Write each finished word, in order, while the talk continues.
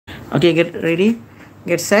Okay, get ready,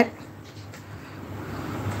 get set.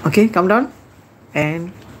 Okay, come down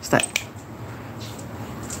and start.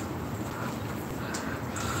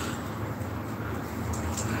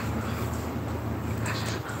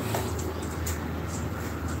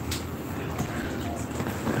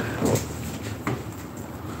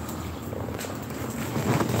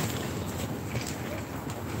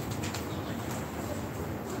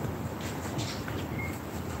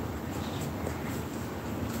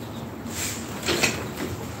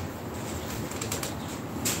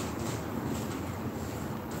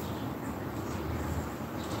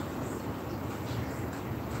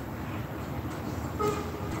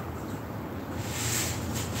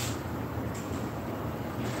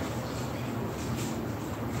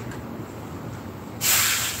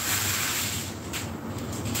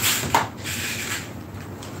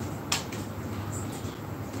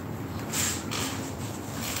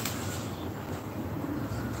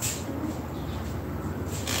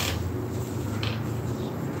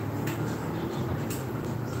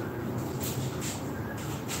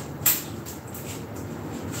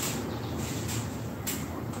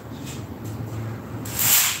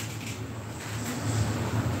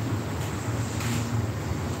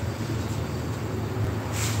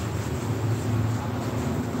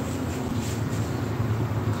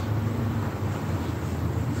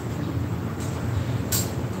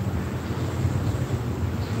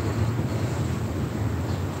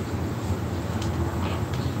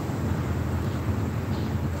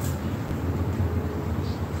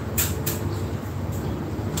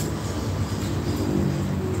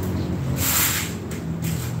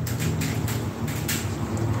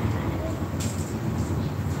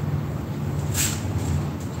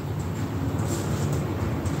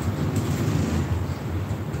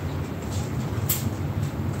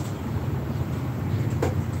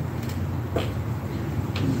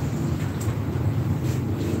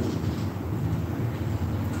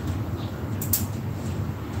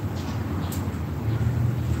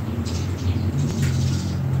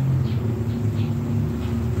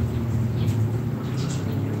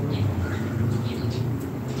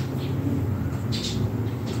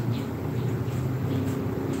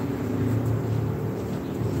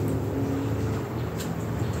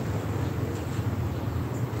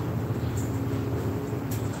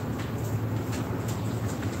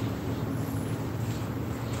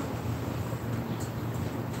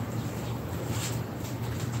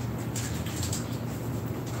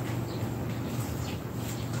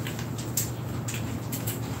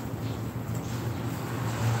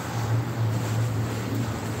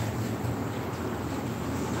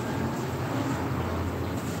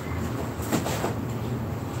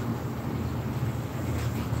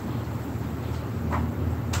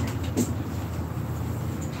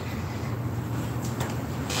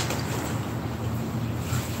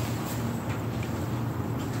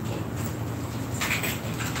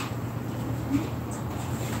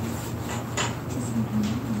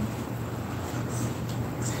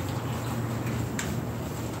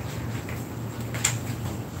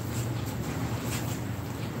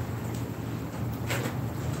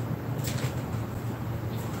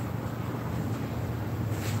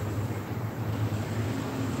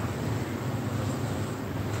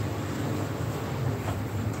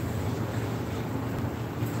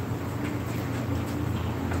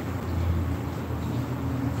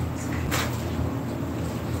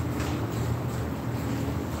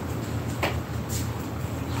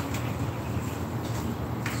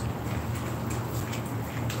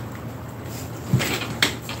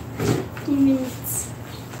 Minutes.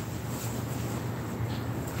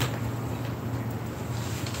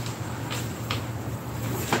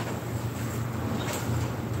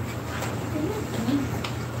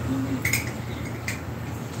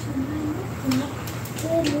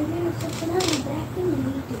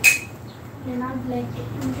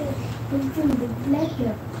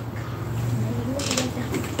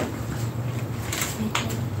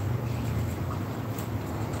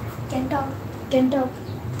 Can talk. Can talk.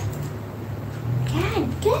 Can.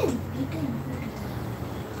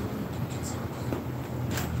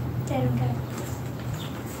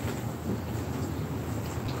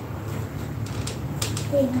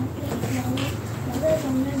 Wait, no, mother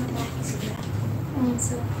someone black is here.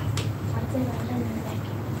 So, mother someone black.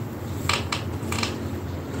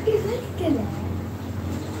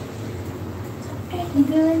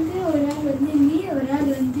 இது வந்து ஒரு நாள் வந்து நீ ஒரு நாள்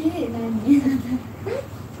வந்து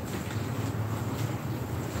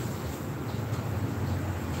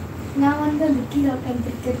நான் வந்து அந்த கீழே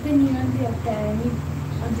உட்காந்துருக்கிறது நீ வந்து நீ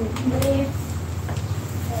அது ஒரே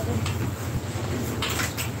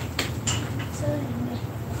ஸோ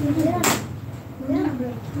இதுதான்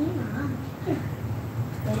நம்மளோட கீமா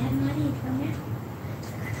வேற மாதிரி இருக்காங்க.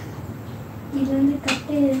 இது வந்து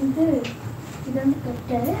கட்டை இருந்து இது வந்து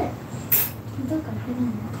கட்டை இதோ கட்டை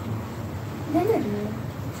தான் இது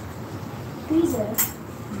ஃப்ரீசர்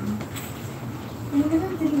எனக்கு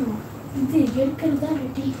தான் தெரியும். இது எடுக்கிறது தான்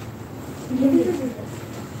ரெட்டி எடுக்கிறது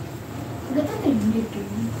இங்கே தான் தெரியும்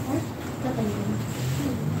எடுக்கிறேன்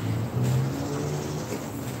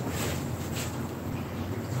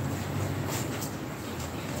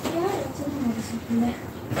யார் ரஜினி சாப்பிடல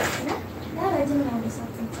யார் ரஜினி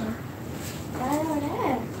சாப்பிட்டா யாரோட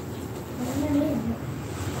ஒன்றுமே இல்லை.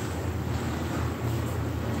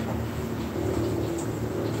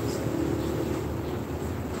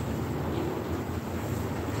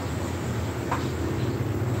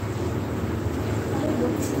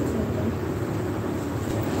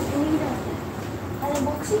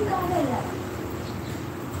 பாக்ஸிங்காக இல்லை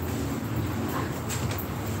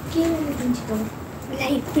கீழே புரிஞ்சுக்கோ இல்லை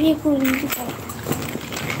இப்படியே புரிஞ்சுக்கோ.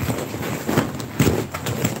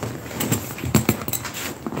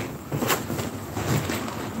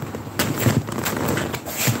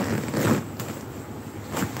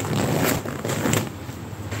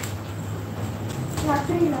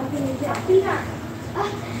 அப்படின்னா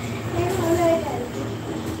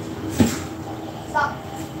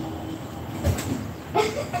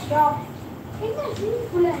என்ன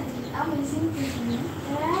சிம்பிள் ஆமாம் சிம்பிள்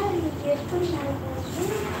இன்னைக்கு எப்படி நடக்கும்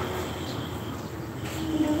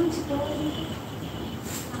முடிச்சு போய்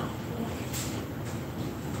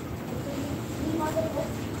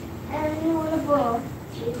நீ உள்ள போ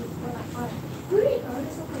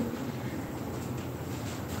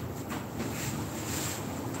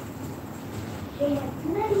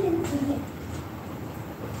பின்னாடி என்ன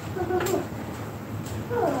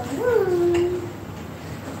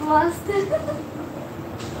மாஸ்டர்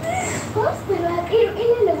மாஸ்டர்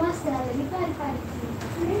இல்லை மாஸ்டர் அது நிப்பாரு பாரு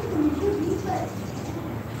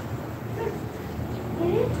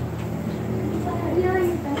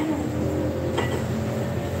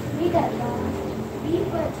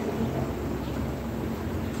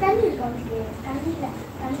தண்ணி இருக்கா உனக்கு தண்ணியில்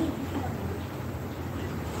தண்ணி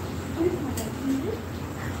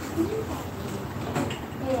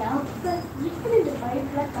அப்போ இப்படி இந்த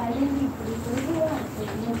பைப்லாம் கலந்து இப்படி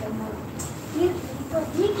இப்போ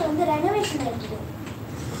வீட்டில் வந்து ரெனோவேஷன் இருக்குது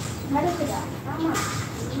நடக்குதா? ஆமாம்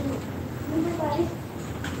இந்த பாரு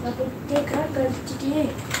அப்போ தேக்கா கழிச்சிட்டு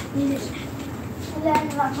இல்லை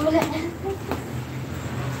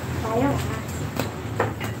பயம்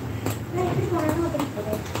நான் எப்படி போனோம் அப்படி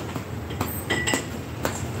போகிறேன்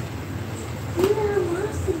இல்லை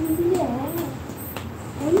மாதம் இல்லை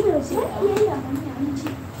என்ன வச்சு இல்லை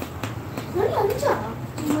மணி 5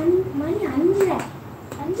 மணி 5 மணி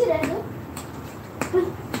 5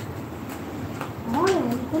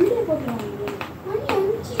 கொண்டு போட்டுருவாங்க மணி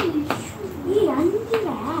 5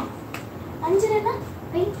 5:30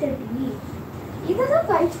 5:30 இதுதான்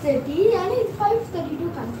 5:30 ஆனால் இது 5:32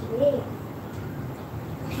 காமிக்குது.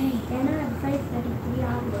 ஏன்னா 5:33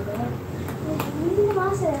 ஆகுது. இந்த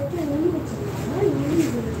மாதம் இடத்துல நெல் வச்சுருந்தாங்க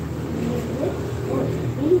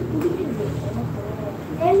நெல் பிடிக்கிறது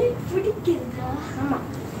நெல் பிடிக்கிறதா? ஆமாம்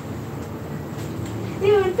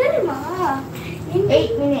இது தெரியுமா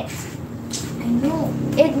 8 minutes. I know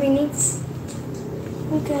 8 minutes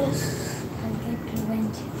because I'll get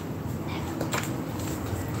revenge.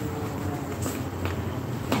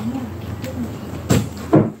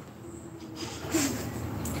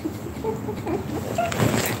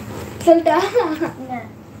 சொல்லிட்டா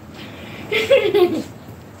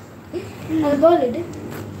அது போல் இது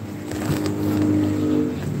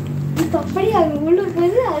இப்போ அப்படி அது உள்ளுக்கு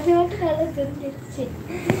அது மட்டும் நல்லா தெரிஞ்சிருச்சு.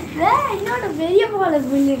 என்னோட பெரிய போல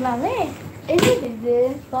பண்ணிடலாமே. என்னது இது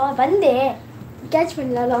வந்தே கேட்ச்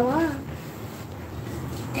பண்ணலாமா?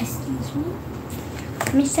 எக்ஸ்கியூஸ் மீ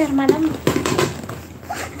மிஸ்டர் மேடம்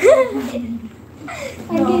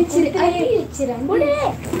அங்கே வச்சிரு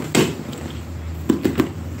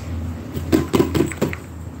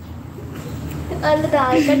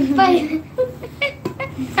அதுதான் கண்டிப்பாக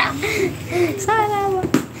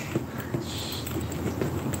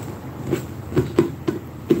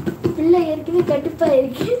இல்லை ஏற்கனவே கடுப்பாக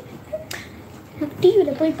இருக்கு.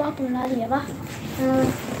 டிவியில் போய் பார்ப்போம் நாளையவா.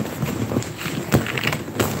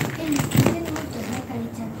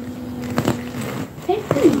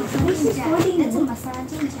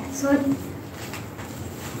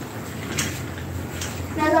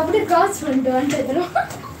 நான் அப்படியே கிராஸ் பண்ணிட்டு வந்துடுறோம்.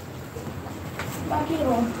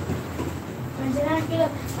 பார்க்கிறோம் கொஞ்ச நேரத்தில்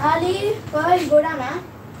Ali, first go down, huh?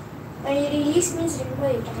 When you release means remember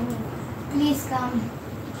your timing. Please come.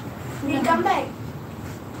 We'll come back.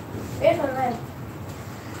 Wait for a while.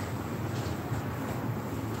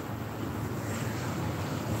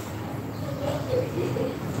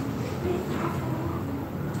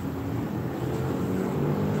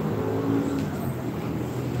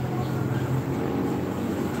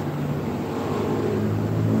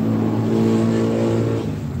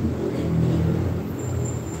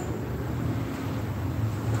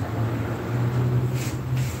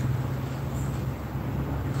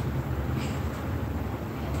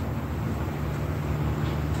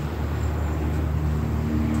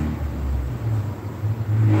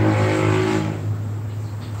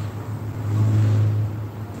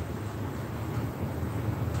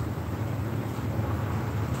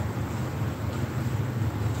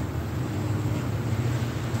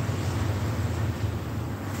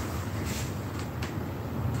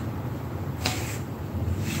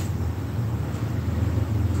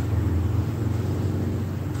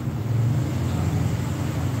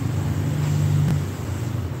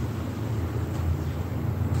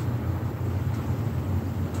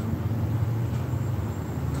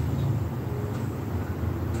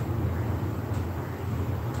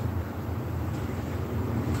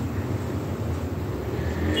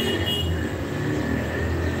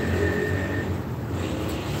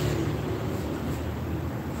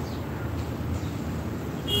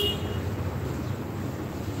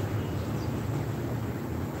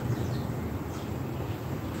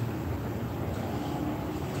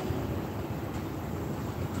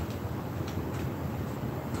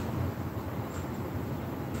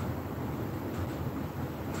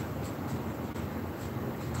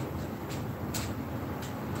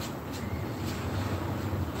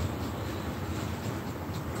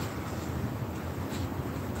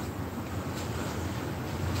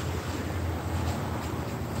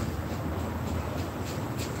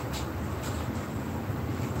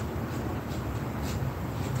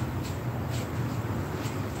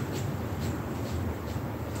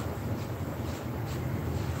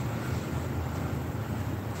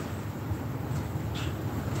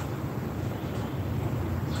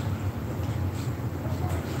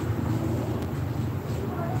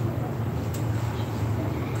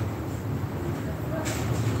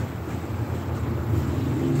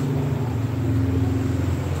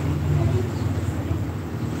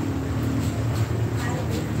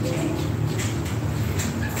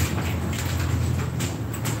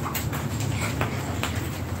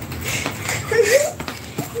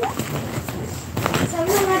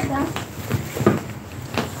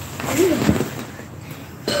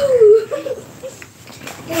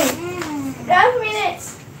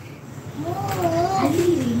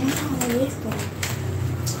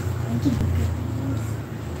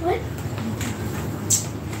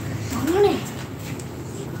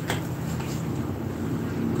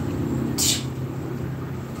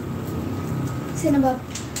 சரி நம்ம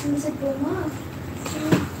இந்த சைட் போவோமா?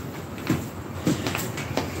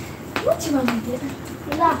 மூச்சு வாங்கிட்டு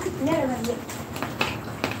இல்லை நேரம் வந்து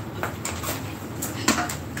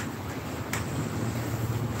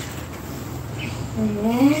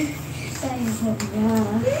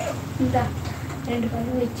இந்தா 2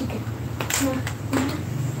 பழம் வச்சுக்க.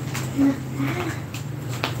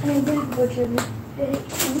 போட்டுருங்க. சரி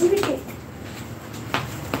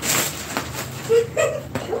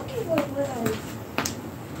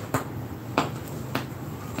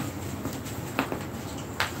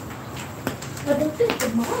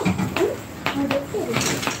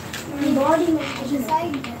body massage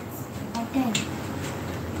again.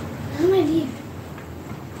 I'm a leave.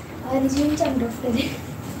 I resume some doctor.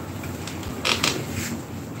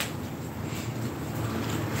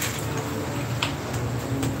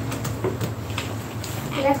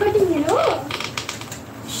 Recording, you know.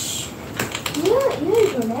 Shh. You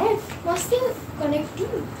know, must you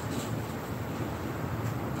connecting?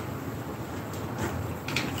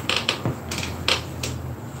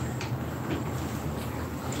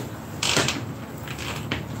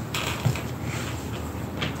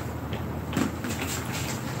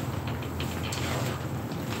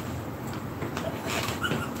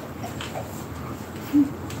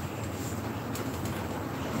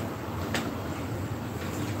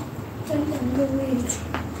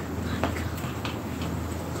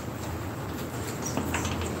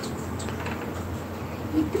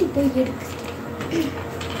 இப்படி போய் எடுக்கு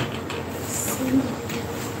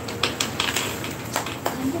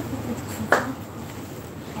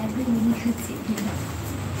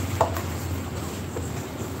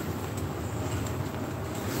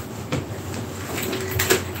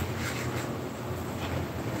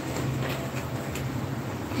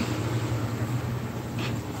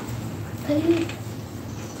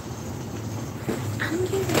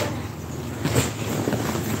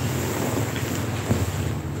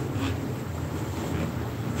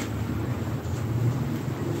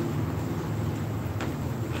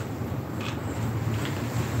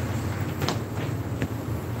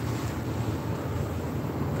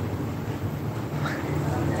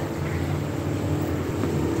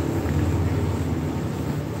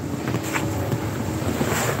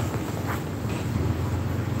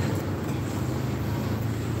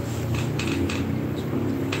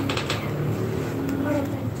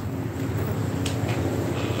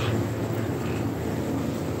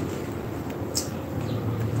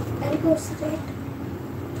straight.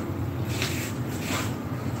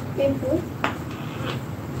 Painful.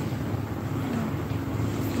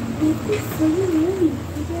 It is so moving.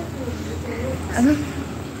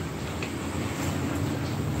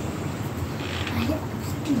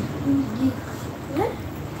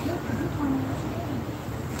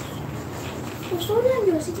 So long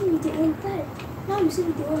you were sitting with your own pet. Now you sit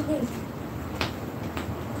with your own leg.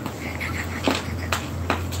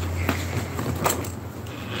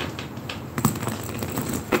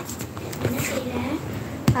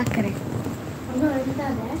 பார்க்குறேன். ஒன்றும்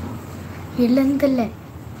எழுதாத. எழுந்தல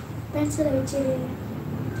பென்சிலை வச்சு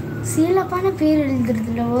சீலப்பான பேர்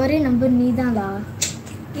எழுதுறதுல ஒரே நம்பர் நீ தான்டா.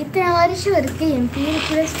 இத்தனை வருஷம் இருக்கு என் பேர்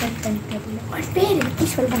கூட ஸ்பெல் பண்ணி தெரியல. ஒரு பேர் எப்படி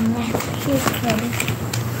சொல்கிறாங்க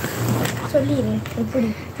சொல்லிடு. எப்படி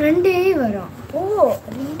 2 வரும்? ஓ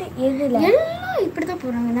 2 எதில் எல்லாம் இப்படி தான்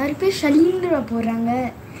போடுறாங்க. நிறைய பேர் ஷலீந்திரா போடுறாங்க,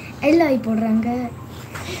 எல்லாய் போடுறாங்க.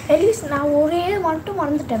 அட்லீஸ்ட் நான் ஒரே மட்டும்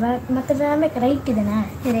மறந்துட்டேன். மற்ற எல்லாமே ரைட்டு தானே.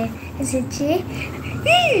 சரி சிரிச்சு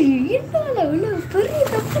என்ன உள்ள பெரிய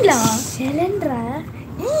தப்புலா சிலன்றா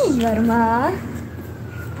வருமா?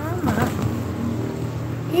 ஆமாம்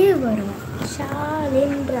வரும்.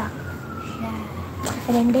 ஷாலேன்றா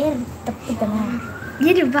 2 தப்பு தானே.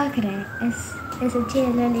 இரு பார்க்குறேன்.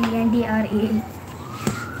 SHALLENDRA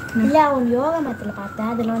இல்லை அவன் யோகா மேத்தில்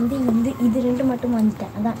பார்த்தேன். அதில் வந்து இது 2 மட்டும்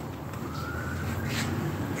வந்துட்டேன். அதான்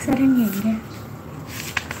சரண்யா இங்கே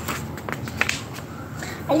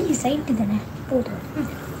அள்ளி சைட்டு தானே போதும்.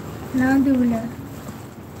 நான் உள்ள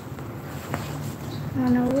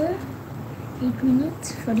 1 hour 8 minutes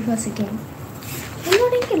 44 seconds.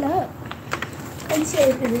 என்னோட இங்கல கடைசியாக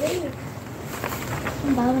இருக்குது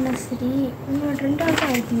பாவனா சரி இன்னொரு 2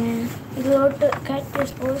 ஆகிடுங்க. இது ஒரு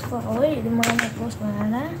கேரக்டர்ஸ் போஸ்ட் போகிறோம். இது 3 போஸ்ட்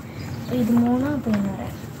பண்ணேன். இது 3 இப்போ என்னோட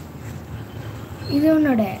இது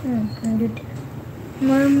உன்னோட வந்துட்டு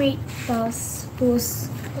mermaid pass Bose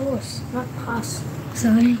not pass.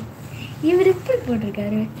 Sorry இவர் எப்படி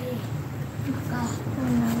போட்டிருக்காரு? Akka,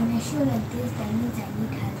 when I show like this, that means I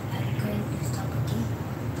need help. I'm going to stop, okay?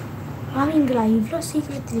 ஆவீங்களா இவ்வளோ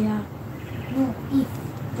சீக்கிரத்துலையா? No, eat.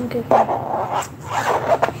 ஓகே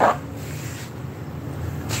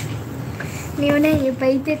நீ உடனே என்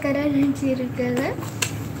பைத்தியக்காரா நினச்சிருக்கல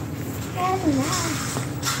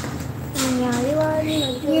நீங்கள் அறிவாளி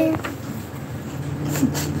ஏன்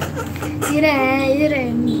இரு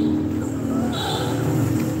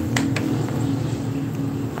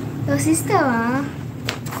ஓ சிஸ்டவா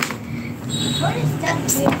What is that?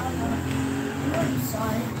 I'm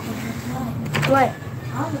sorry. What?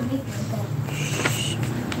 How to make that?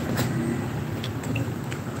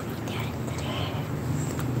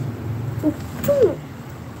 உப்பு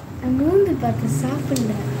மூந்து பார்த்து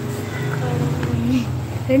சாப்பிடல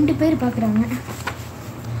 2 பேர் பார்க்குறாங்க.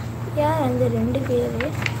 யார் அந்த 2 பேர்?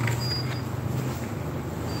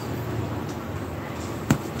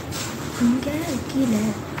 இங்கே கீழே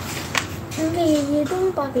இங்கே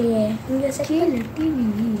எதுவும் பார்க்கலையே. இங்கே கீழே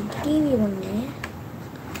டிவி ஒன்று.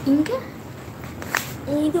 இங்கே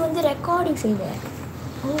இது வந்து ரெக்கார்டிங் செய்த.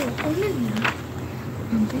 ஓ ஒன்றும் இல்லை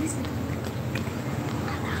நான் பேசுகிறேன்.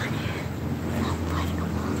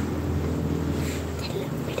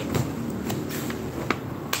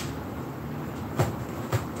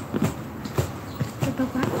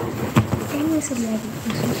 பாப்பா டைம் சொல்லாது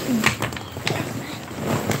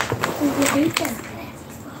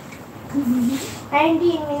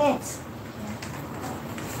 19 minutes.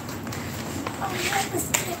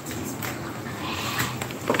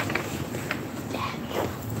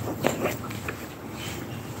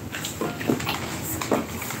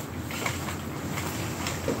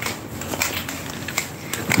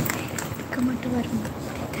 மட்டும் வரும்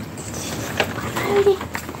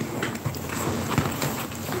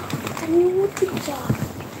தண்ணி ஊற்றிச்சா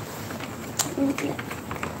ஊற்றல.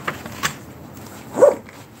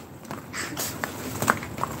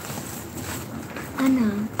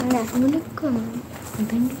 ஆனால் உனக்கும்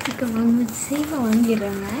தங்கச்சிக்கு வாங்கும்போது சேமாக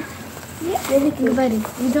வாங்கிடுறாங்க. எதுக்கு? இங்கே பாரு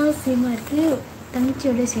இதுவும் சேமாக இருக்குது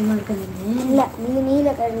தங்கச்சியோட சேமாக இருக்குதுன்னு. இல்லை, இங்கே நீல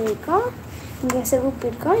கலர் இருக்கும், இங்கே சிவப்பு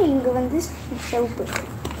இருக்கும், இங்கே வந்து சிவப்பு இருக்கும்.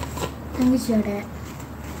 தங்கச்சியோட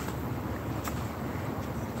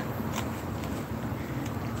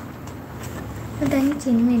தங்கச்சி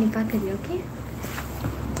இனிமேல் நீ பார்க்குறியா? Okay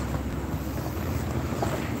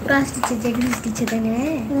class teacher Jagadish teacher தானே?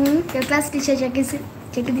 கிளாஸ் டீச்சர் ஜெகதீஷ்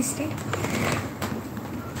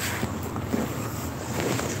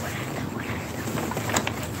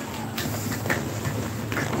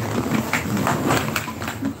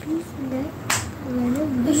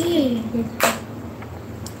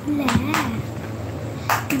இல்லை,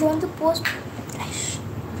 இது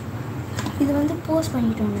வந்து போஸ்ட்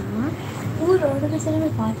பண்ணிட்டோம்னா ஊரோட சிலமே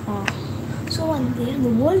பார்ப்போம். ஸோ வந்து அந்த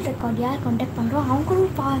வேர்ல்ட் ரெக்கார்ட் யார் கான்டாக்ட் பண்ணுறோம்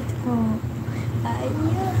அவங்களும் பார்த்துக்கோம்.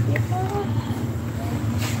 ஐயோ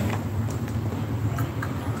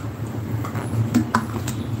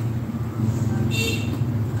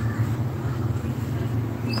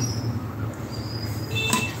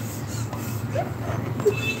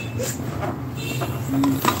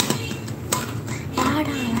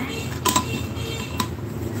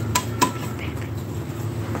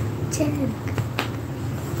சரி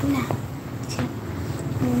இல்லை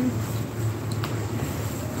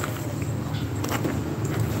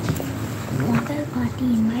முதல் பாட்டி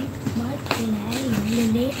வாழ்க்கையில் இவ்வளோ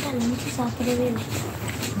லேட்டாக லஞ்சு சாப்பிடவே இல்லை.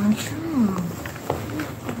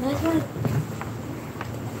 அதான்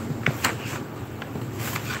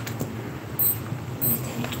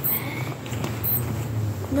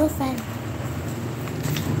no fan.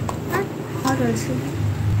 How do I see?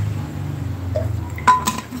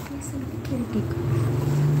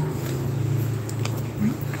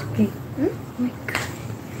 Okay.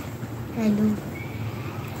 Hello.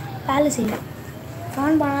 வேலை செய்யல.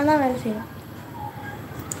 ஃபோன் பண்ணால் தான் வேலை செய்யலாம்.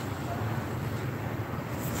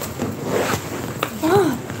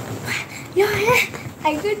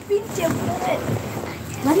 I could pinch your blood.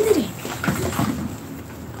 வந்துடு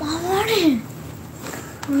மாவாடு.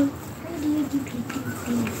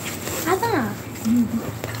 அதான்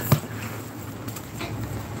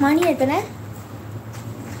மணி எத்தனை?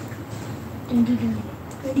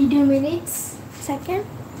 22 minutes. செகண்ட்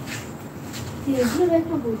இது எவ்வளோ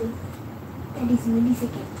வேகமாக போகுது? That is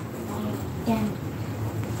millisecond. 10.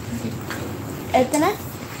 எத்தனை?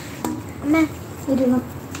 அண்ணா இருங்க.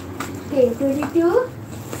 Okay, 22,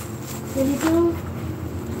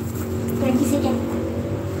 20 seconds.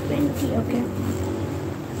 20. Okay.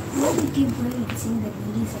 Why do you keep going and saying that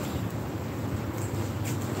millisecond?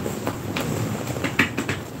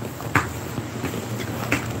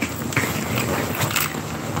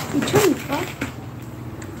 Which one is that?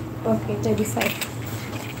 Okay. 35.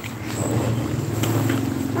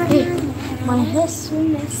 My hair is so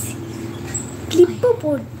messy. Clip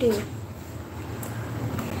போட்டு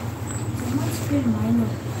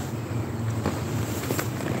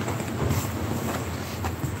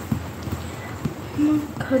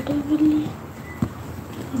கடவுளே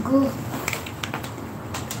Go.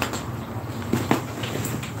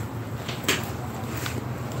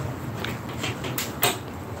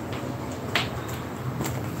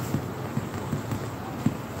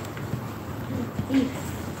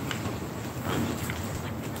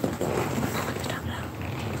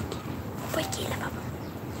 போய் கீழே பாப்போம்.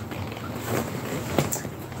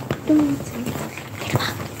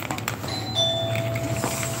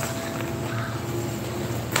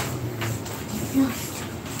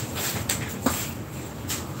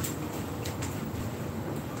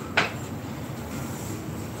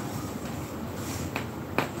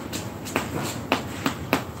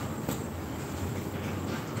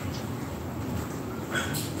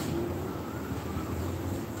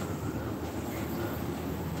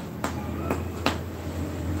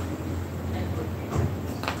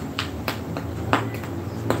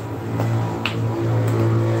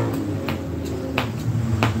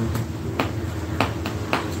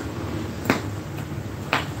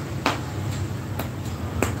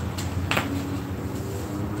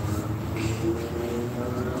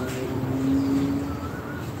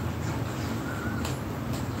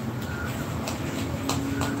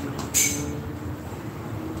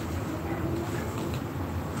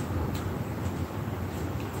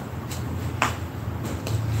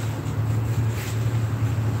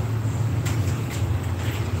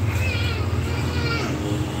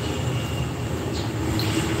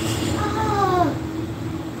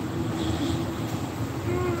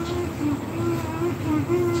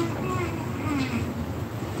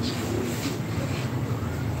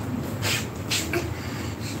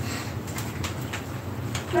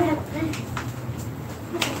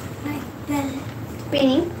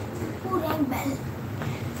 Painting. Who rang bell?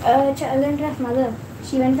 Challendra's mother.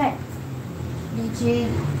 She went back. DJ.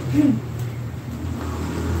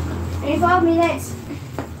 24 minutes.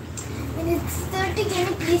 When it's 30, can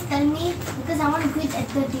you please tell me? Because I want to quit at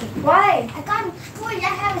 30. Why? I can't pull.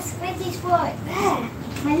 I have a scratchy spot. Where?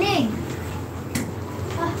 My leg.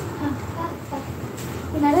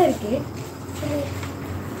 நல்லா இருக்கு.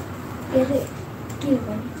 எது கீழே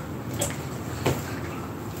பண்ணு.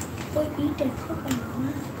 போய் வீட்டை பண்ணுமா?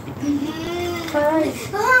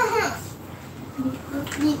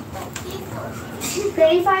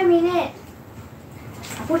 25 minutes.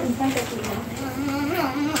 I put in front of you.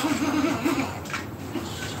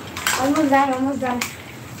 Almost done.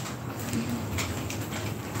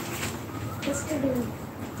 Just to do.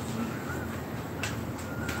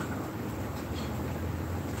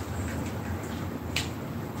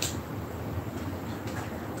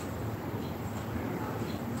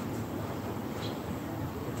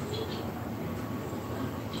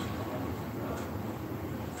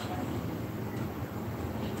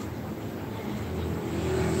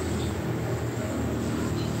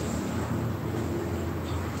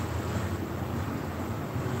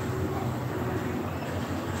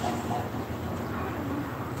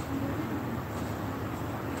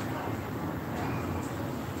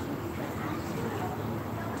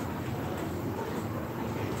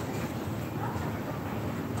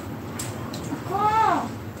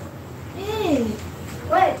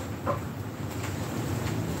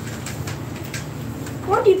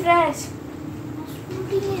 What do you press?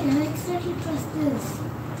 I accidentally pressed this.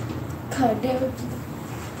 Kadavut.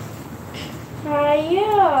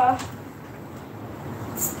 Yeah.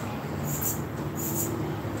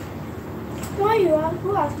 Why you are? Who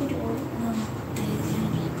asked me to go?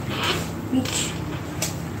 Which?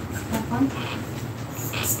 That one.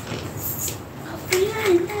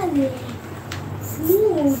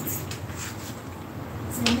 Smooth.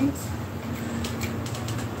 Cement.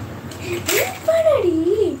 Padadi.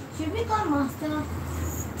 Should we call master?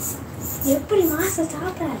 எப்படி master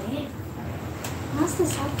சாப்பிடாரு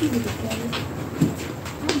master சாப்பிட்டு இருக்காரு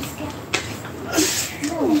I'm scared.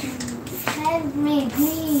 No. Help me,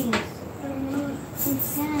 please. I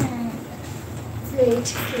can't. Wait.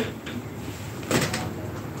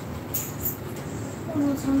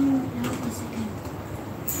 Oh, someone else a second.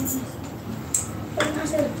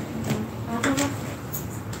 Master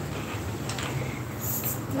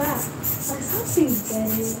வா சாப்பிட்டு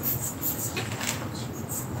இருக்காரு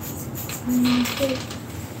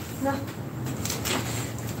ना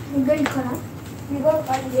निकल खड़ा निकल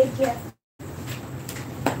कर लेके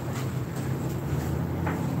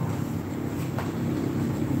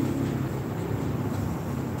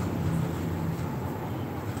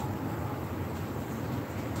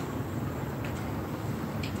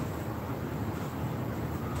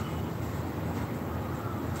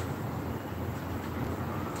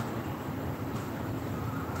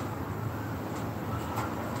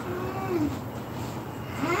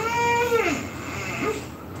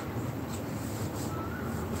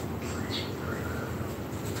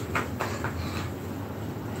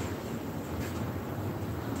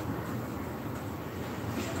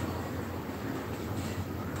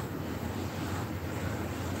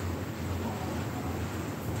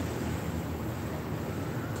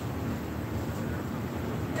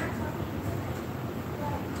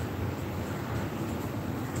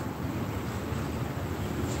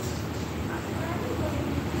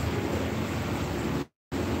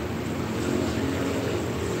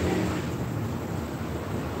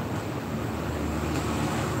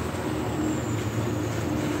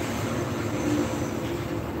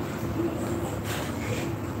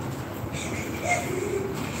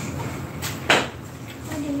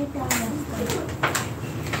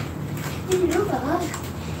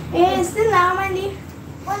Hey, still Amani.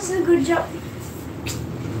 What's a good job?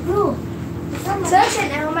 Bro, Search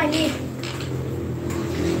and Amani.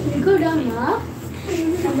 we go down now.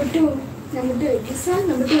 Number 2. This one,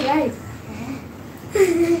 number 2, right?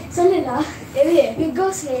 Solila. We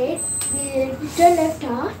go straight. We turn left,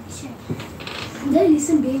 huh? Then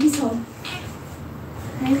listen baby song.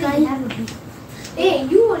 Hey,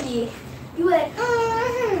 you only. You were like,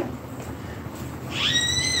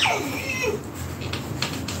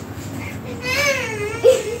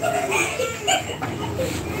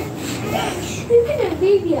 Look at that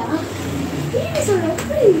baby, ah. Baby song,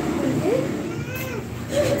 எப்படி இருக்கு?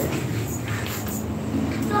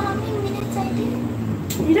 so how many minutes I did?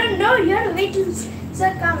 You don't know. You have to wait till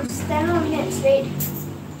sir comes. 10 more minutes. Wait.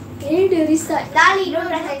 Restart. Dali, don't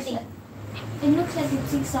press anything. It looks like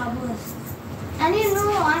it's 6 hours. I didn't know.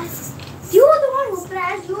 You are the one who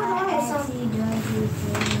pressed. You are the one who saw.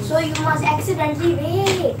 So you must accidentally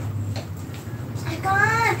wait. I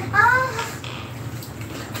can't.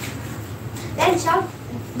 Then shout.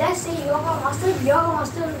 Then say yoga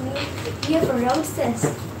master here from downstairs.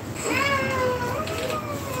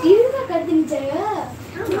 இதுதான் கத்துனிச்சாங்க.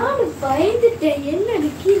 நான் பயந்துட்டேன். என்ன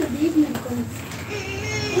கீழே baby இருக்கும்.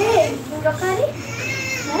 Hey, you okay?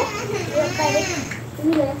 You okay?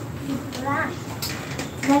 இல்ல.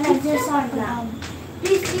 Then I just saw it now.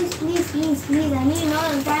 Please. I need to know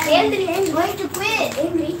I'm tired. Angry. I'm going to quit.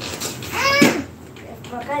 Angry.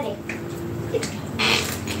 Okay.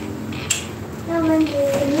 நான் வந்து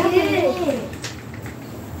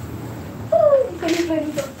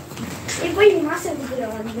பண்ணிக்கோ. இப்போ நீ மாஸ்டர் கிட்ட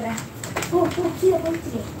வந்துறேன். போ கீழே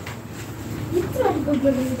போயிடு. இத்தனை வாட்டி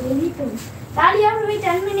கூப்பிடுறது வெளியே Daddy, you have to wait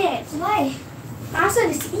 10 minutes. Why? Master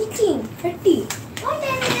is eating. 30. What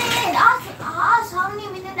 10 minutes? Ask how many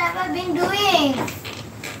minutes have I been doing?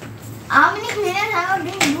 How many minutes have I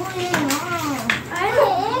been doing? I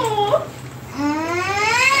know.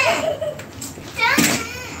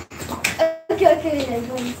 Okay.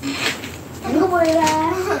 எங்க போயிட?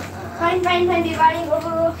 Fine. Diwali, go.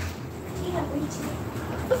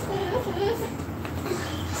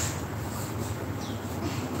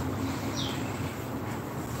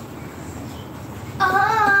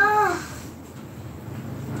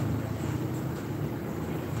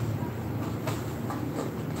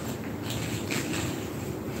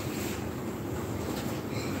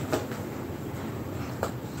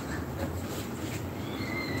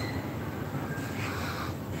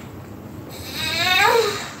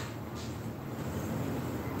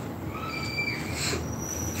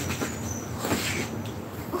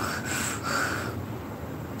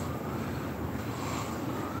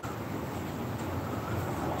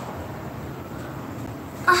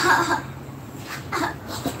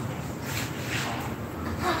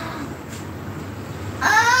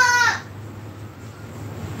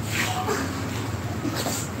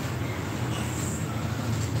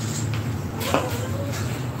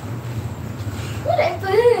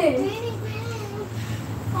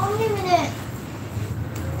 How many minutes?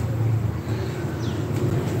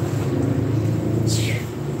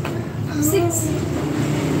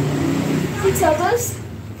 6 hours.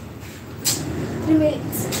 3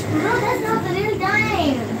 minutes. No, that's not the real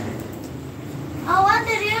time. I want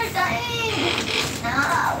the real time.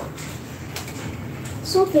 Now.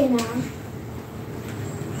 So pain.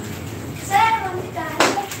 Sir,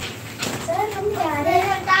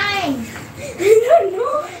 Real time. I don't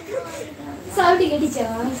know. Sound getting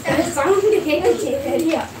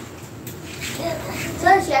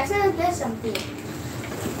Sir, she accidentally pressed something.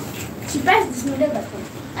 She pressed this middle button.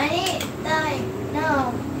 I need time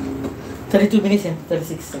now. 32 minutes and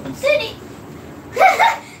 36 seconds. Give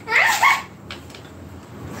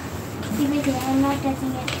it here. I'm not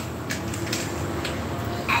touching it.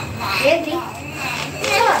 Ready?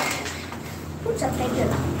 Sir, put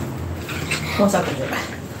subtitle. What's up with that?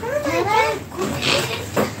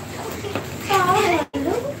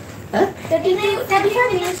 Huh?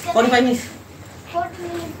 35 minutes. 45 minutes. 40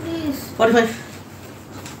 minutes, please. 45.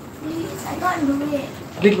 Please, I can't do it.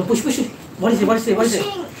 Wait, push. What is it?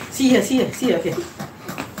 Pushing. See here. Okay.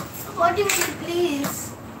 40 minutes,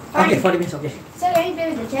 please. Okay, 40 minutes, okay. Sir, can you play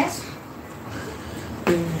with the chess?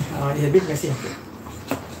 It's a bit messy. Okay.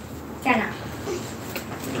 Can I?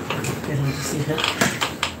 Okay, let me see here.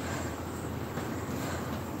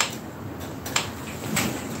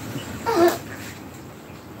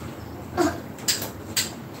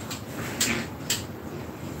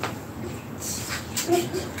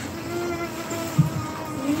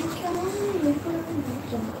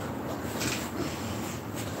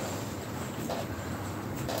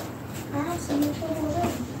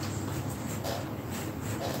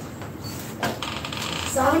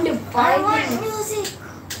 Sound I want music.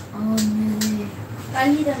 Oh, music.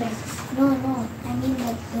 No, no. I mean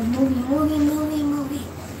like the movie.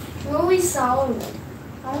 Movie sound.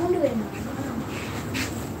 Sound வேணும்.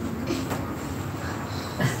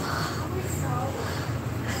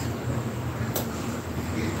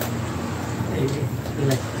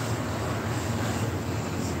 Relax.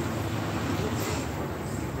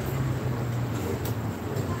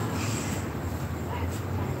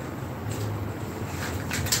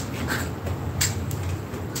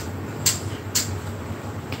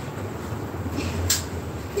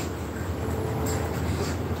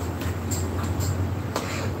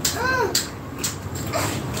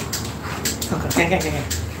 Can.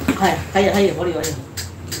 Higher, body.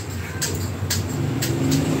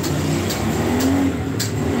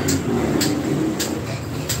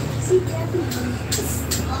 See, Gabby.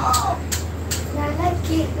 Oh, I like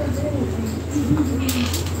cake.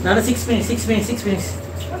 Another 6 minutes.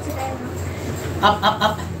 What's the time now?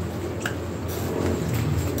 Up.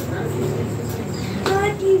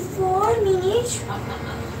 34 minutes.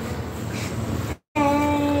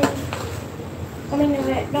 And I mean,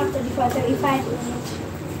 not 34, 35 minutes.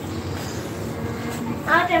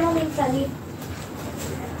 Now 10 more minutes, Ali.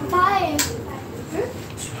 Bye.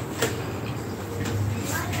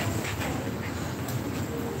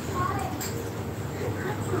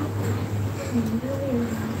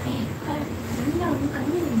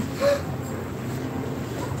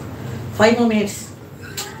 Five more minutes.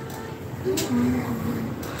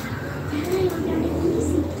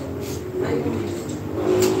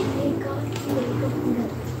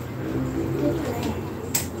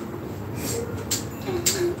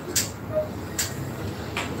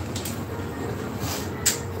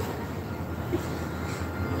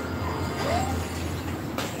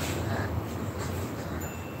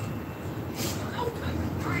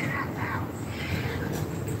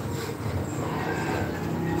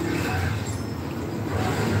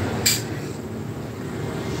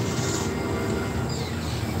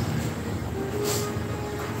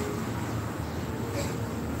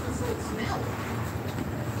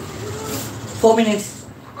 Four minutes.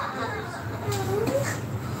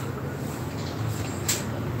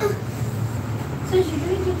 So you're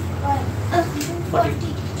doing it for 40.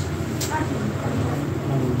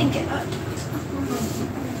 Okay.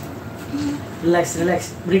 Relax.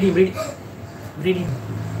 Breathe in.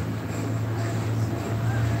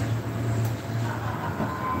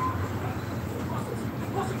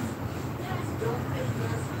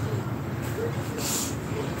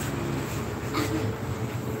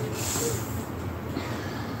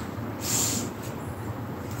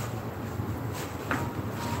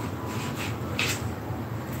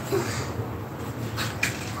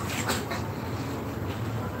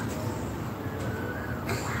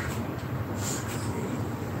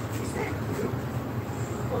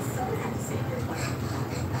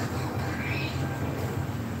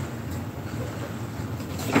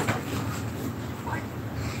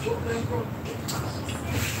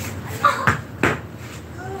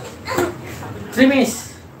 Three minutes.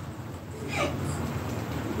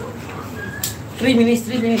 3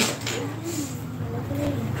 minutes.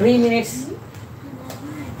 3 minutes.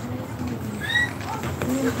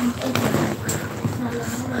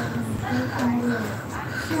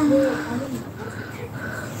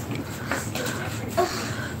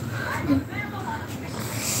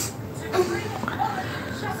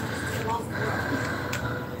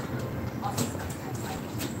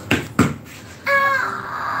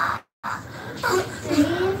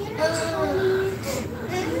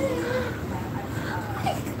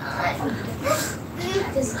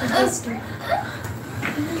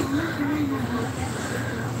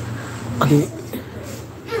 Okay.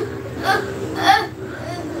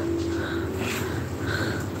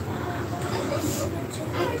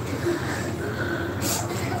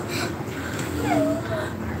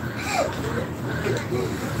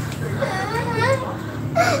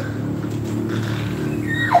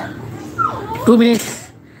 Two minutes.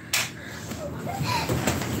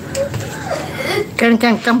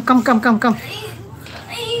 Come.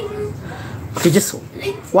 Okay, just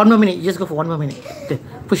 1 more minute. You just go for 1 more minute. Okay,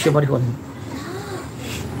 push your body for 1 minute.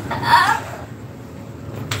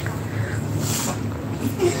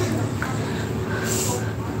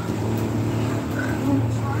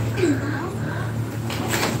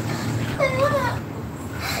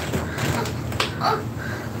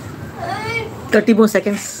 Thirty more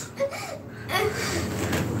seconds.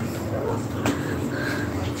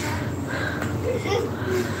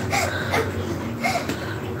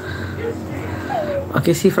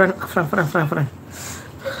 Okay, see front.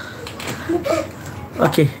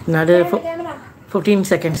 Okay, another 15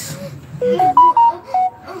 seconds.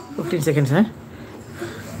 15 seconds, huh?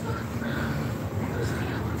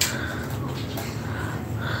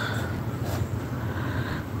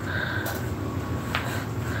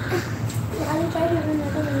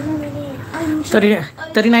 I'm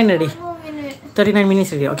 39 ready. 39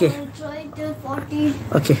 minutes ready. Okay. try till 40.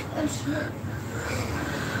 Okay.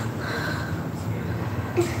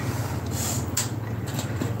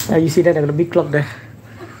 You see that? I got a big clock there.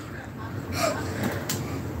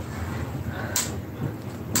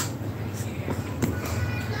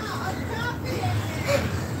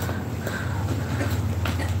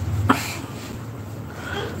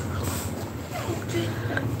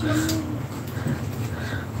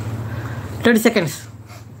 Thirty seconds.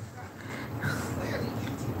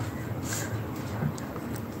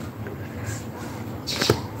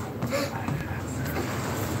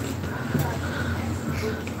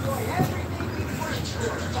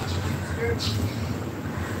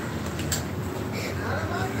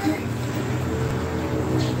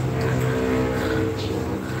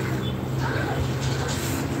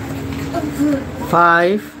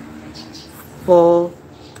 Five, 4,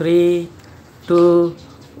 3, 2,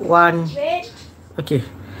 1. Wait. Okay. You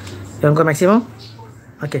want to go maximum?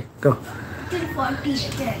 Okay, go. Till 40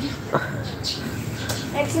 again.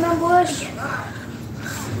 Maximum push.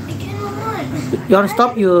 I cannot. You want to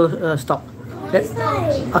stop? You stop.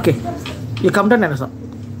 Okay. You come down and stop.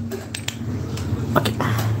 Okay.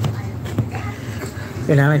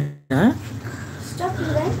 Huh? Stop,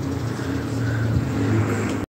 you guys.